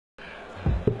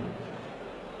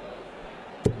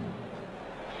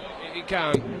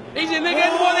count. He's in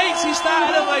again, 180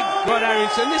 started. Oh my God,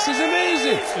 Harrington, this is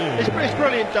amazing. It's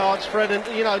brilliant darts, Fred, and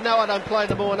you know, now I don't play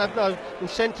them all and have no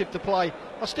incentive to play.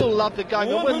 I still love the game,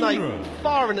 but when they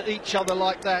firing at each other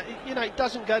like that, you know, it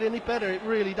doesn't get any better. It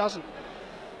really doesn't.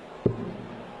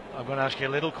 I'm going to ask you a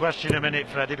little question in a minute,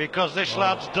 Freddie, because this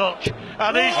lad's Dutch,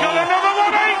 and he's got another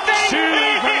 180!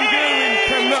 Steve Van Gerwen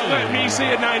cannot let me see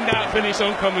a 9-dart finish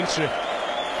on commentary.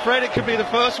 Fred, it could be the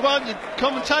first one. You're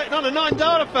commentating on a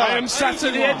 9-darter, fella. I am sat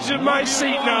at the edge of my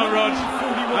seat now, Rod.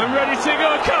 I'm ready to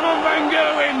go. Come on, Van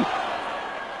Gerwen.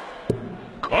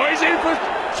 Oh, he's in for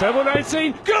treble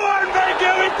 19. Go on, Van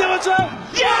Gerwen, daughter.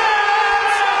 Yeah!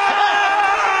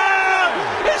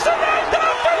 It's a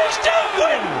 9-dart finish,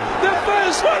 Gerwen. The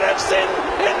first one I've seen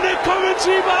in the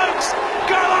commentary box.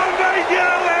 Go on, Van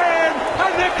Gerwen.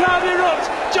 And the crowd erupts.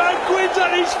 John Quinn's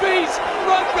on his feet.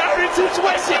 Rob Barrington's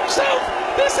wet himself.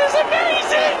 This is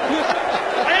amazing!